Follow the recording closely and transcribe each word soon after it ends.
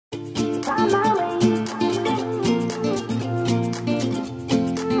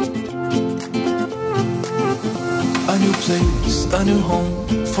place, a new home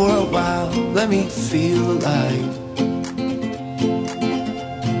for a while. Let me feel alive.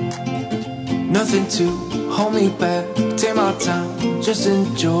 Nothing to hold me back. Take my time, just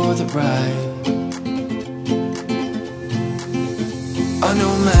enjoy the ride. I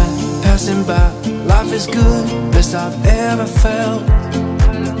know man passing by. Life is good, best I've ever felt.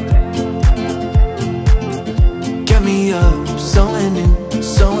 Get me up, somewhere new,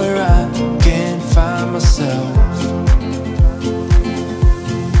 somewhere I can find myself.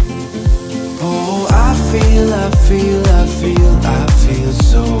 Oh, I feel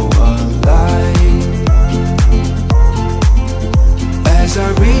so alive. As I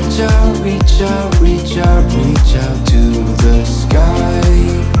reach out to the sky.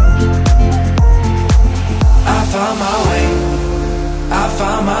 I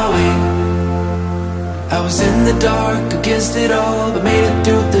found my way. I was in the dark against it all, but made it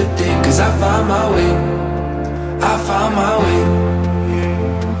through the day. Cause I found my way.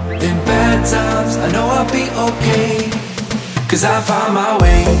 In bad times, I know I'll be okay. Cause I found my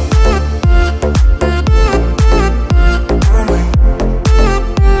way.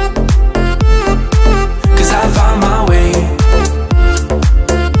 Cause I found my way.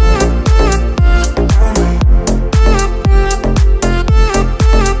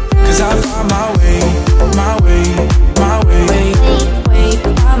 Cause I found my way, my way, my way.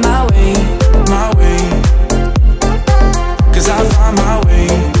 Found my way, my way. Cause I found my way,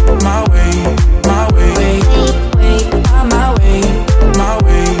 my way, my way. Found my way, my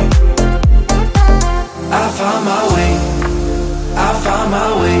way. I found my way, I found my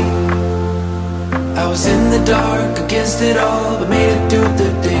way. I was in the dark against it all, but made it through the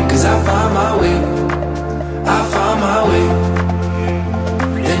day. Cause I found my way, I found my way.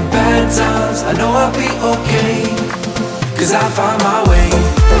 In bad times, I know I'll be okay. Cause I found my way.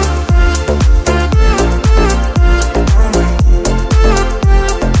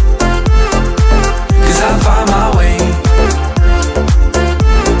 Cause I found my way.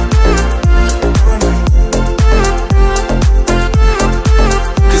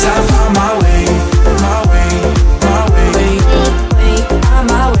 Cause I found my way, my way, my way. Found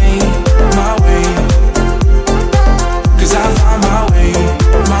my way, my way. Cause I found my way,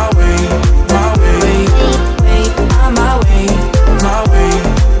 my way, my way. Found my way, my way.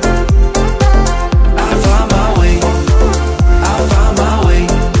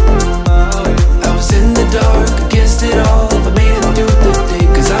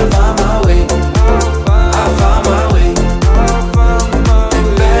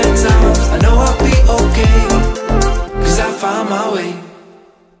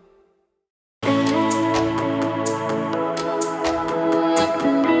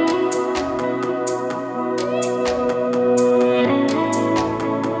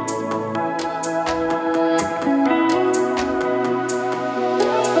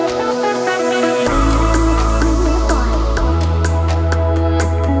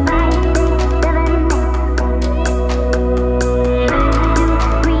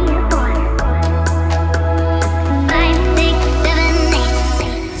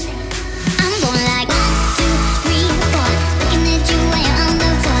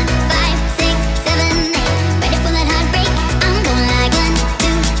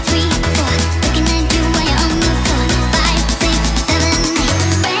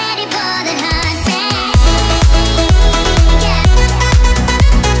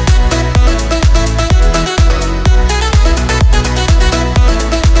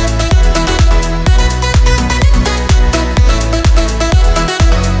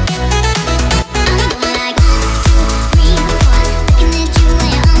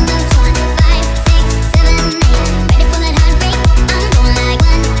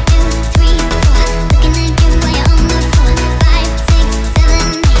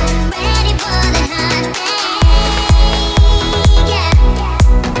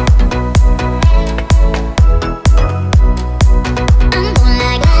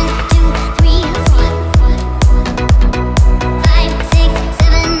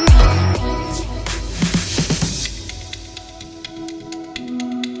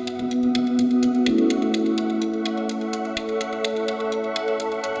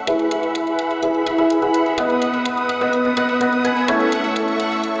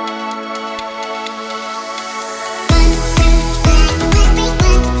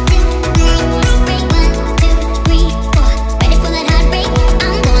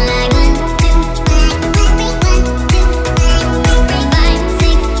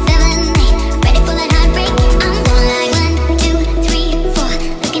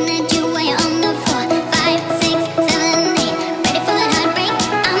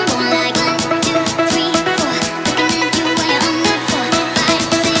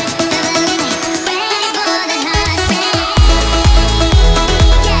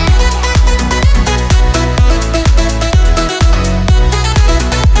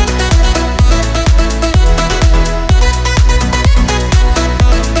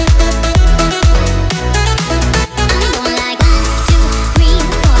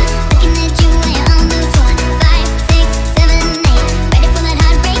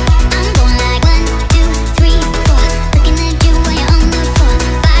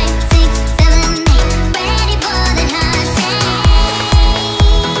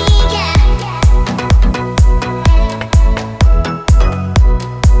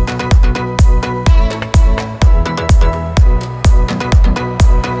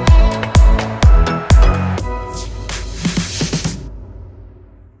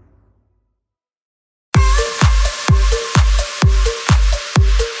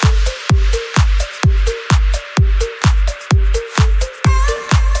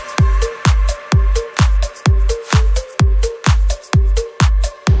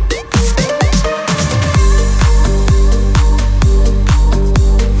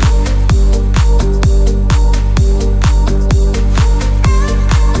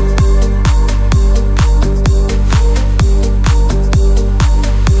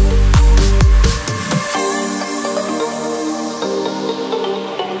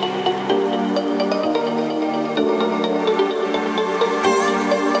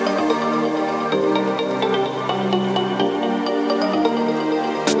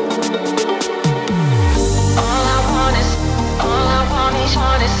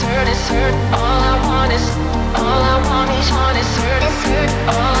 dessert. All I want is dessert, dessert. All I want is dessert,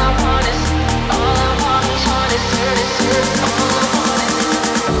 dessert. All I want is dessert, dessert.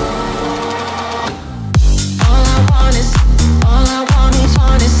 All I want is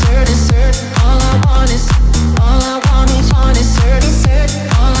dessert, dessert. All I want is dessert, dessert.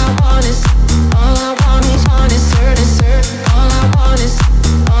 All I want is dessert.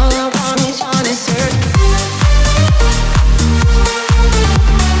 Dessert.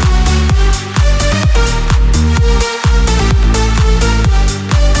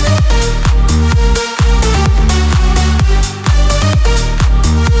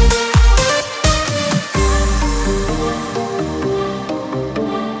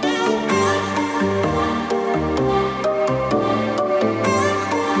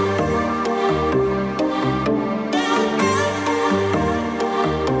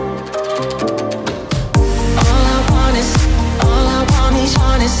 All I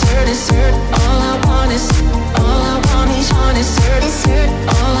want is dessert, dessert. All I want is dessert, dessert.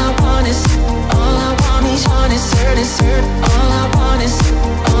 All I want is dessert, dessert. All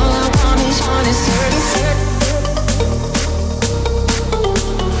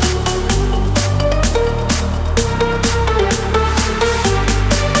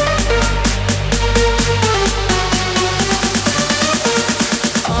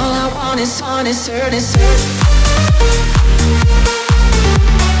I want is dessert, dessert.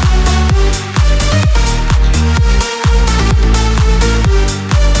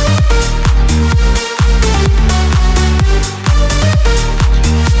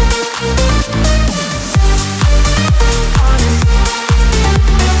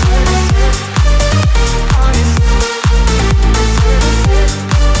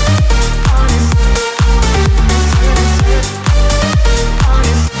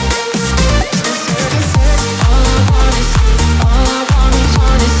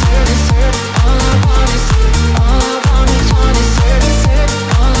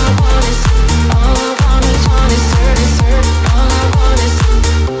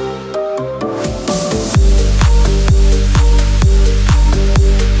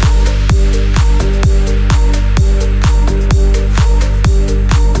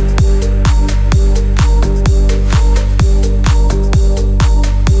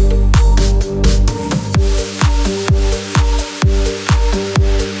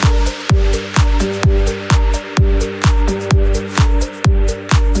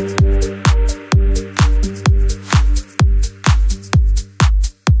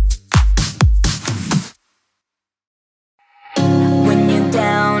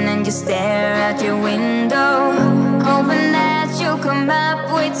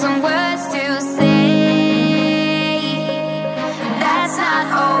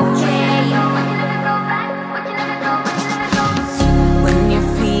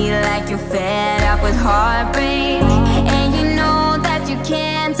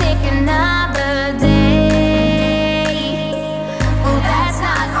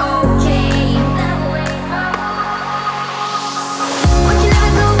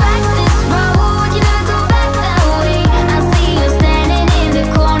 Never go back this road. You never go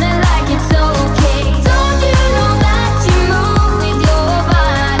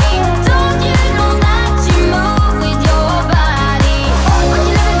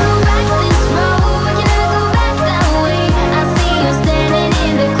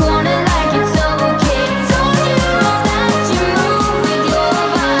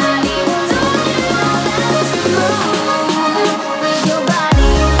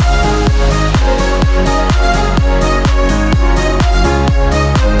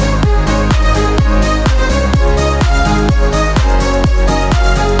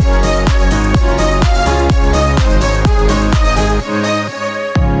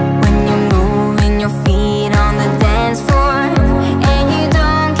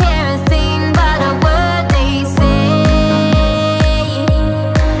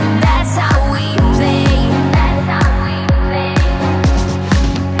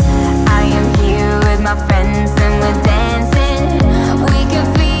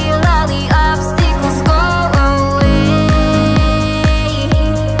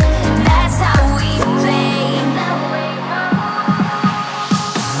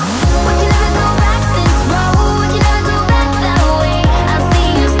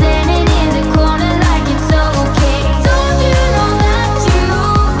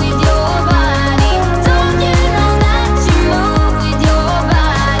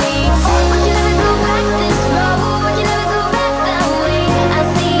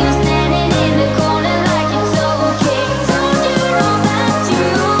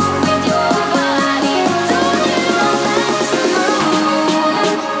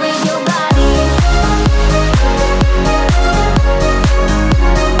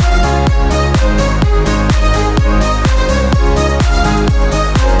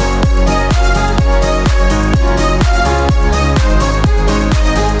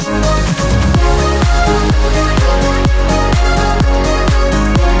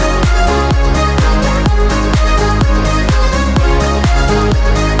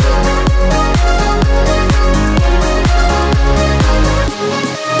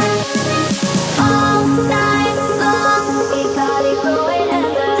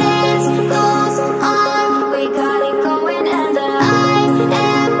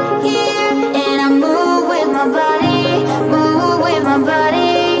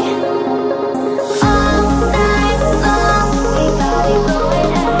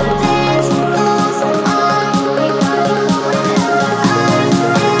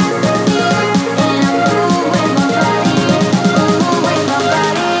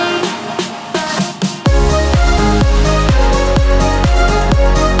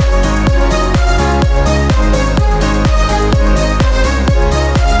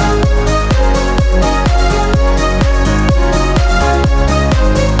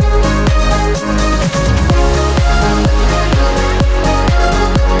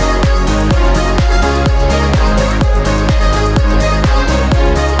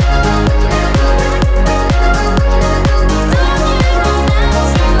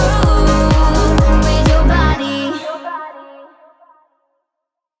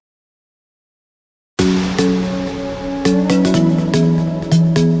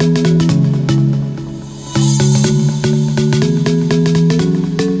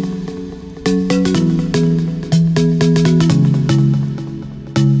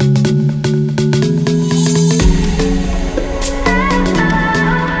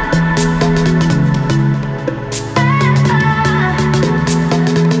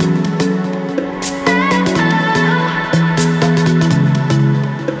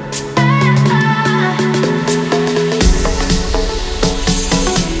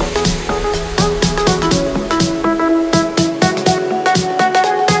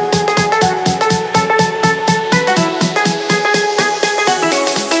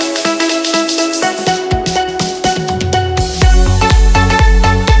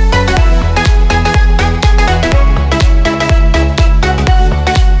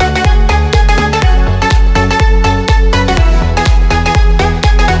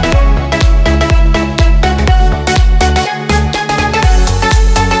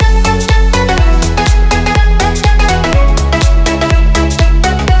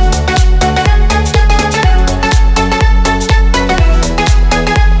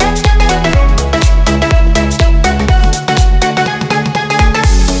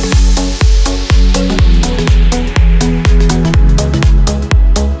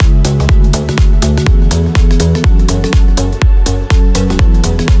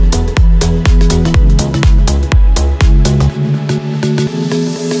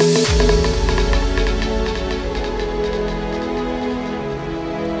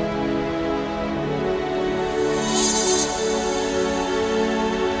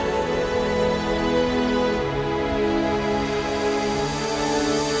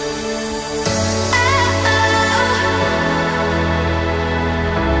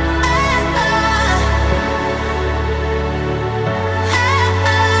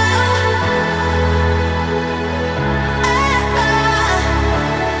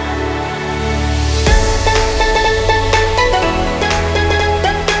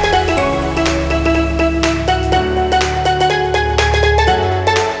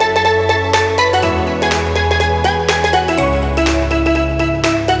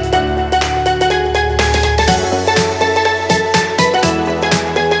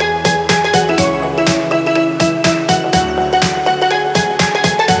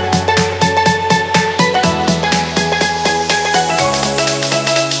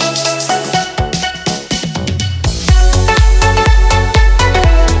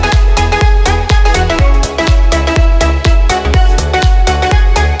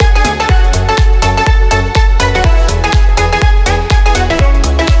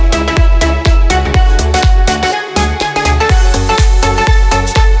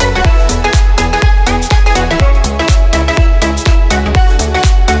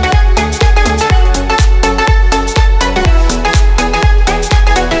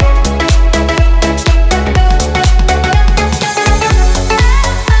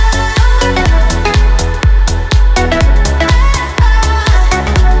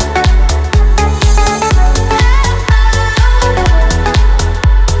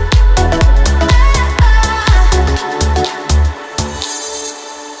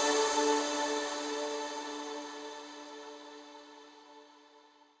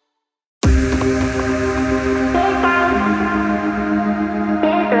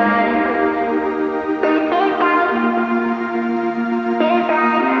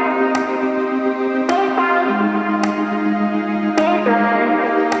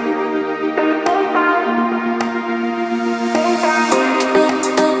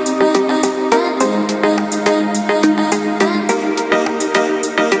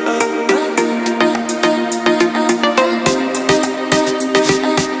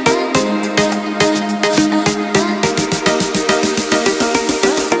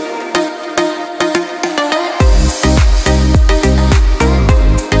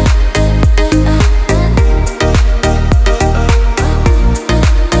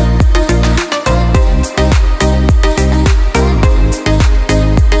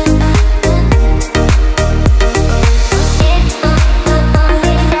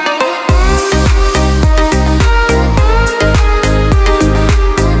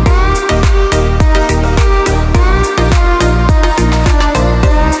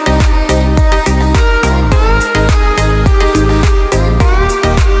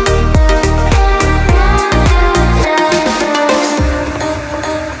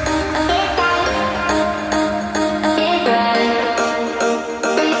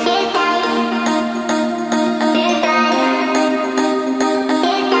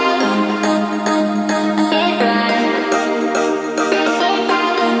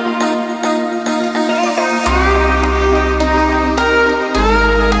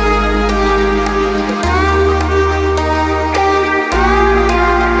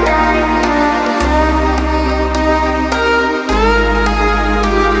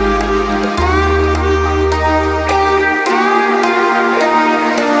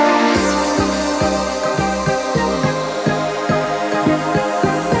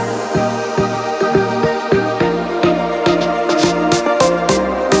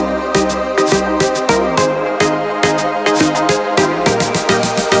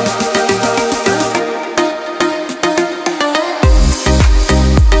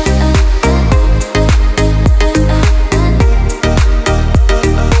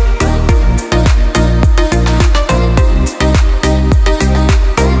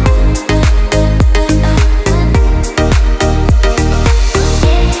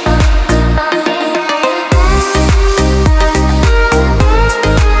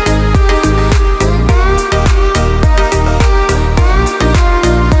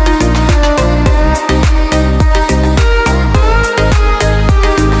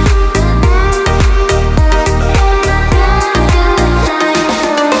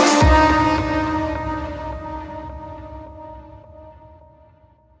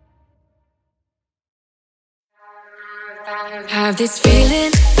Have this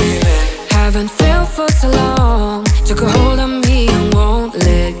feeling, haven't felt for so long. Took a hold of me and won't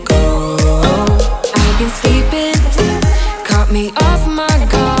let go. I've been sleeping, caught me off my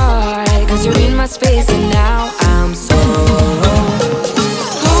guard. Cause you're in my space and now I'm so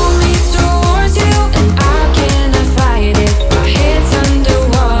pull me towards you and I cannot fight it. My head's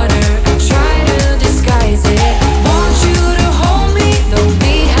underwater, I try to disguise it. Want you to hold me, though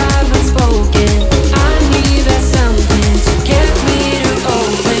we haven't spoken. I need that something to get me to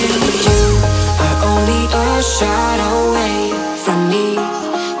open. You are only a shot away from me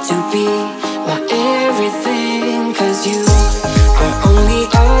to be my everything. Cause you are only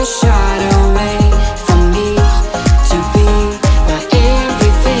a shot away from me to be my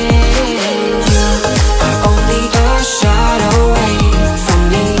everything. You are only a shot away from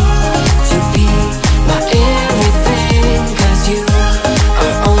me to be my everything. Cause you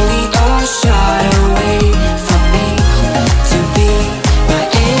are only a shot away from me to be my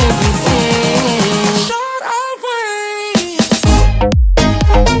everything. Shot away.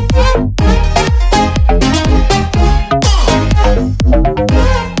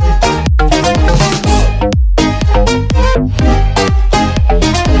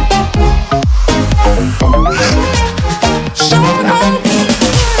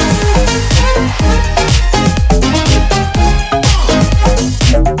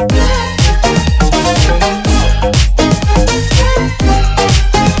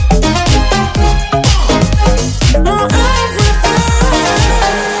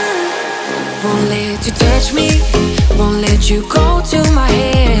 Won't let you touch me, won't let you go to my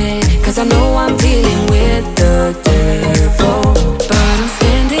head. Cause I know I'm dealing with the devil. But I'm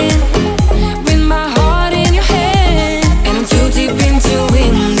standing with my heart in your hand, and I'm too deep into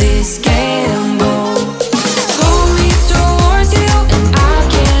win this gamble. Pull me towards you and I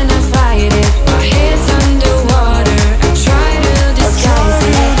cannot fight it. My head's underwater, I try to disguise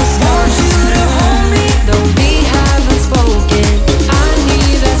it. Want you to hold me, though we haven't spoken. I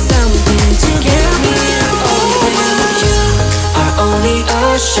need that something to get me to open. You are only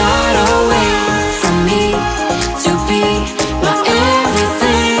a shot away from me to be my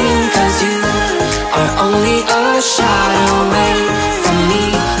everything. Cause you are only a shot away from me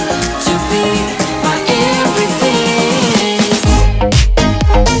to be my everything.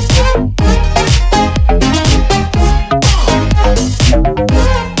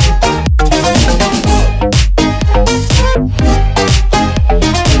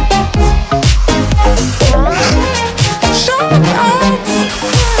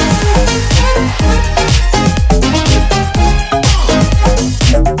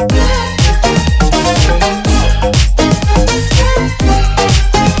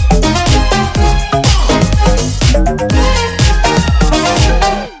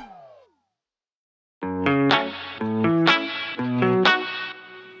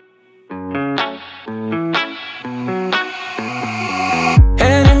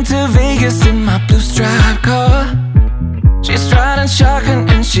 Heading to Vegas in my blue striped car. She's riding shotgun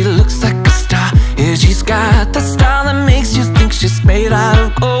and she looks like a star. Yeah, she's got the style that makes you think she's made out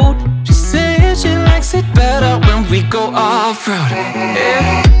of gold. She says she likes it better when we go off-road.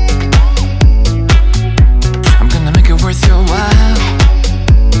 Yeah, I'm gonna make it worth your while.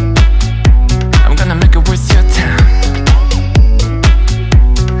 I'm gonna make it worth your time.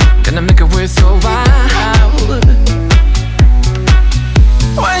 Gonna make it worth your while.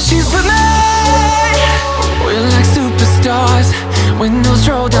 When she's with me, we're like superstars. Windows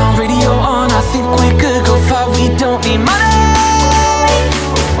roll down, radio on. I think we could go far. We don't need money,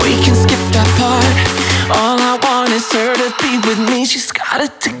 we can skip that part. All I want is her to be with me. She's got a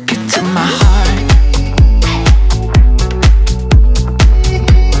ticket to my heart.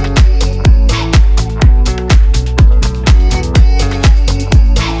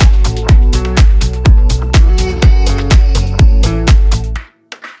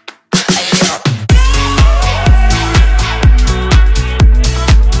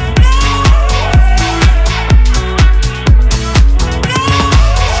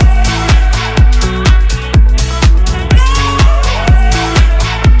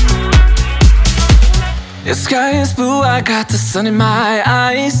 The sky is blue, I got the sun in my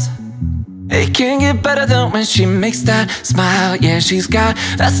eyes. It can't get better than when she makes that smile. Yeah, she's got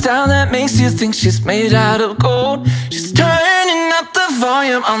that style that makes you think she's made out of gold. She's turning up the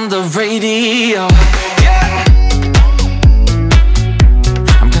volume on the radio. Yeah,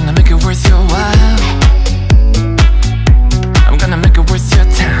 I'm gonna make it worth your while. I'm gonna make it worth your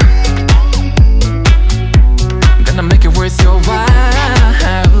time. I'm gonna make it worth your while.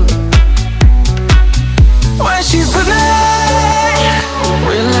 When she's with me,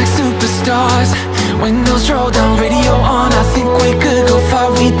 we're like superstars. Windows roll down, radio on.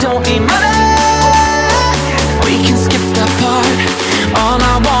 need money. We can skip that part. All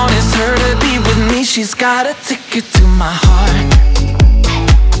I want is her to be with me. She's got a ticket to my heart.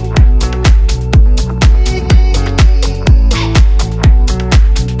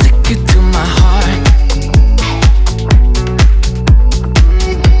 Ticket to my heart.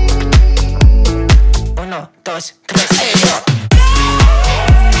 Uno, dos, tres, yo.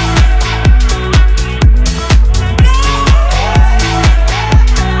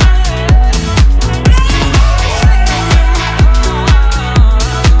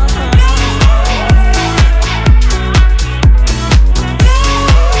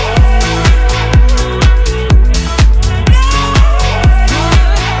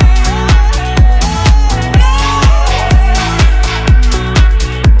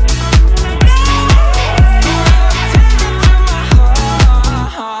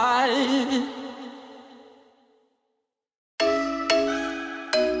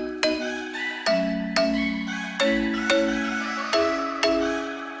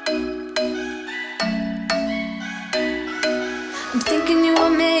 I'm thinking you were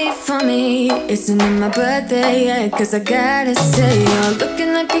made for me. Isn't it my birthday yet? Cause I gotta say, you're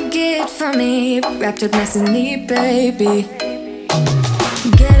looking like a gift for me, wrapped up nice and neat, baby.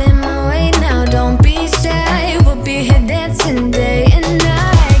 Get in my way now, don't be shy. We'll be here dancing day and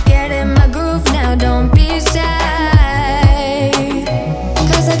night. Get in my groove now, don't be shy.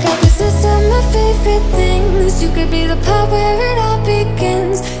 Cause I got this list of my favorite things. You could be the part where it all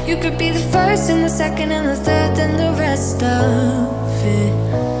begins. You could be the first and the second and the third and the rest of it.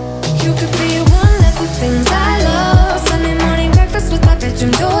 You could be one of the things I love. Sunday morning breakfast with my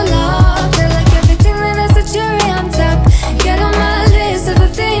bedroom door locked. I like everything that has a cherry on top. Get on my list of the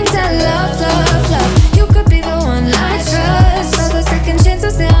things I love, love, love. You could be the one I trust. All the second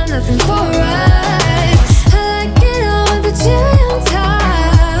chances, they are nothing for us. I like it all with the cherry on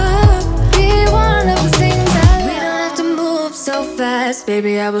top. Be one of the things I love. We don't have to move so fast,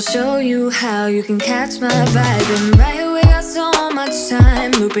 baby, I will show you how. You can catch my vibe. And right away, got so much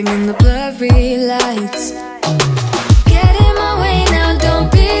time, looping in the blurry lights.